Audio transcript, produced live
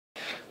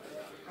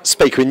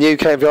Speaking with new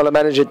Canvey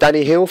manager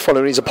Danny Heale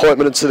following his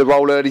appointment to the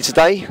role early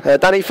today.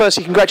 Danny,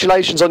 firstly,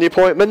 congratulations on the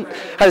appointment.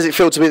 How does it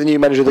feel to be the new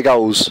manager of the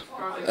Goals?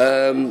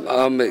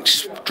 I'm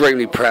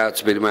extremely proud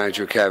to be the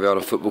manager of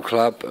Canvey Football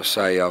Club.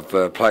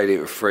 I've played it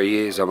for 3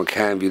 years. I'm a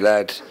Canvey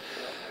lad.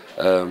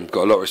 Got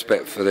a lot of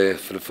respect for the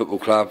football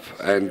club,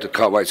 and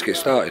can't wait to get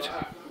started.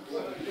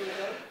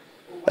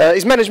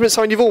 Is management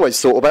something you've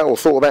always thought about or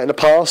thought about in the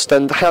past,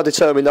 and how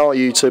determined are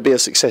you to be a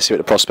success here at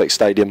the Prospect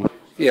Stadium?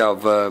 Yeah,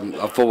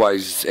 I've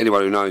always,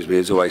 anyone who knows me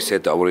has always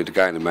said that I wanted to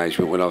go into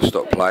management when I've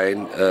stopped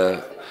playing.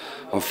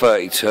 I'm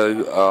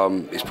 32.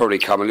 It's probably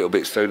come a little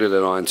bit sooner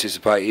than I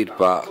anticipated,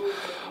 but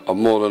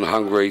I'm more than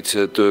hungry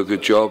to do a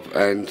good job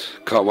and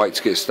can't wait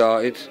to get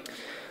started.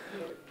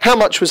 How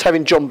much was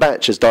having John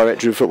Batch as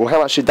director of football,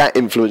 how much did that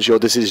influence your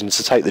decision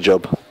to take the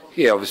job?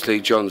 Yeah,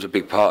 obviously John's a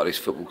big part of this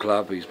football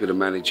club. He's been a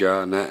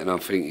manager and that, and I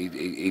think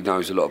he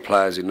knows a lot of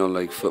players in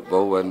non-league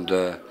football, and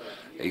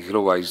he can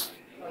always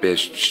be a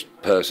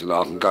person that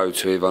I can go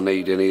to if I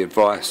need any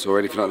advice or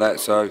anything like that.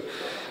 So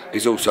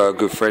he's also a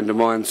good friend of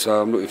mine,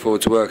 so I'm looking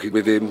forward to working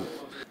with him.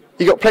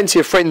 You've got plenty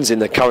of friends in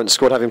the current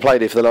squad, having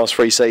played here for the last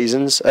 3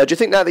 seasons. Do you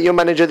think now that you're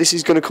manager this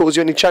is going to cause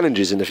you any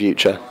challenges in the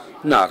future?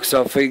 No, because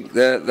I think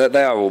that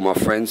they are all my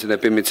friends and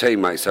they've been my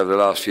teammates over the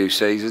last few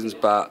seasons,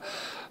 but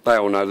they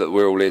all know that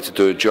we're all here to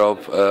do a job.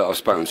 I've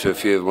spoken to a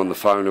few of them on the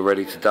phone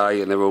already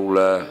today, and they're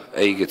all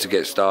eager to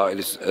get started,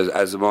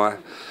 as am I.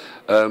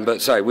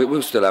 But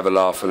we'll still have a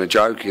laugh and a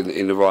joke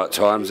in the right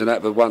times and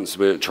that, but once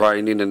we're at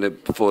training and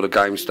before the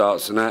game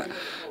starts and that,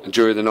 and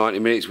during the 90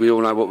 minutes, we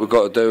all know what we've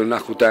got to do and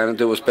knuckle down and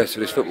do what's best for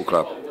this football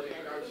club.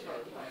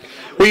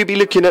 Will you be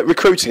looking at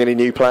recruiting any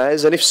new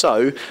players, and if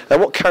so,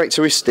 what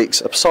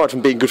characteristics, aside from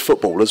being good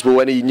footballers,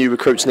 will any new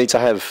recruits need to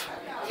have?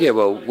 Yeah,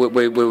 well,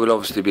 we will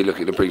obviously be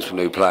looking to bring some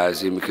new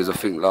players in, because I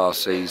think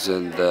last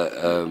season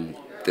that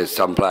there's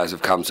some players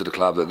have come to the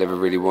club that never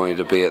really wanted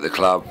to be at the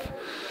club.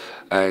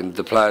 And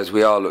the players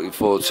we are looking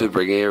forward to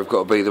bring here have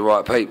got to be the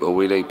right people.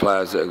 We need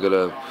players that are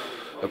going to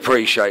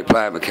appreciate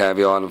playing for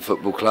Canvey Island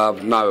Football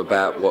Club, know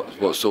about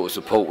what sort of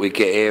support we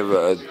get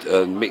here,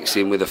 and mix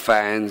in with the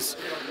fans,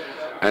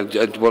 and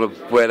want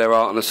to wear their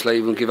heart on the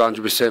sleeve and give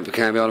 100% for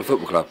Canvey Island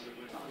Football Club.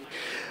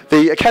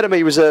 The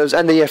Academy Reserves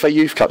and the FA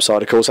Youth Cup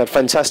side, of course, had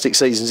fantastic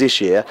seasons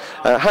this year.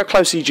 How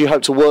closely do you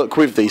hope to work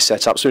with these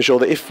setups to ensure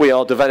that if we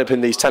are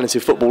developing these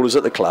talented footballers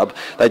at the club,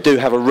 they do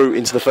have a route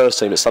into the first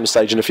team at some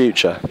stage in the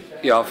future?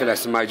 Yeah, I think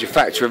that's a major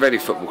factor of any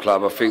football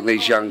club. I think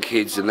these young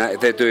kids and that,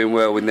 if they're doing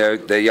well in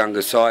their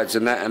younger sides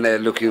and that, and they're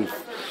looking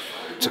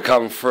to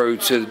come through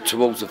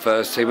towards the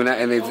first team and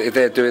that, and if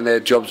they're doing their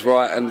jobs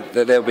right, and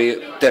they'll be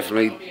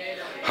definitely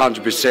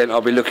 100%, I'll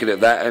be looking at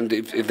that, and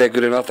if they're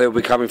good enough, they'll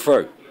be coming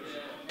through.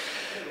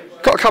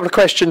 Got a couple of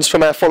questions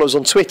from our followers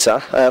on Twitter.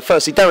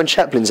 Firstly, Darren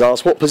Chaplin's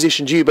asked, what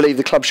position do you believe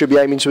the club should be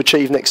aiming to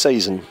achieve next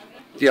season?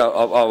 Yeah,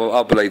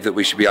 I believe that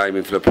we should be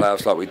aiming for the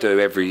playoffs like we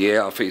do every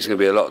year. I think it's going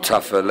to be a lot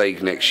tougher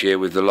league next year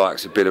with the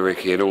likes of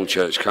Billericay and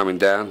Hornchurch coming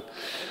down.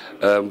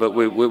 But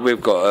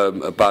we've got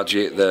a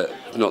budget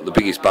that, not the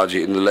biggest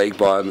budget in the league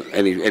by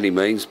any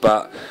means,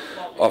 but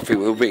I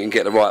think we can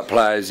get the right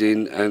players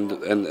in and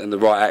the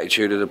right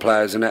attitude of the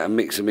players and that, and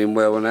mix them in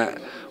well, and that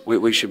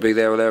we should be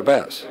there or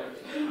thereabouts.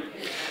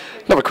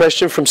 Another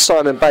question from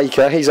Simon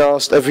Baker. He's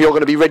asked if you're going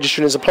to be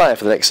registering as a player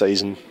for the next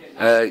season.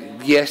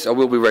 Yes, I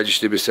will be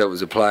registering myself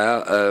as a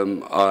player.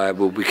 I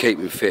will be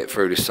keeping fit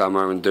through the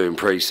summer and doing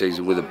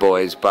pre-season with the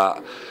boys,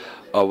 but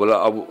I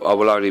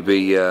will only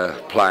be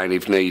playing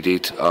if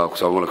needed,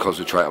 because I want to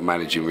concentrate on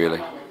managing,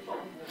 really.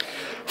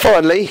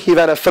 Finally, you've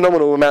had a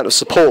phenomenal amount of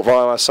support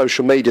via our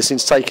social media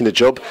since taking the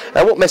job.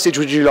 What message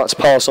would you like to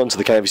pass on to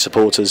the Canvey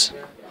supporters?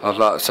 I'd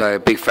like to say a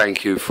big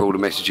thank you for all the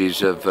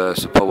messages of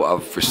support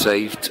I've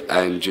received,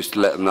 and just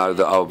to let them know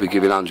that I'll be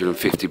giving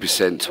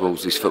 150%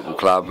 towards this football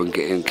club and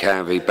getting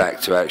Canvey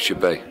back to how it should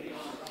be.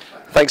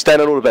 Thanks, Dan,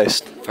 and all the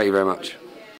best. Thank you very much.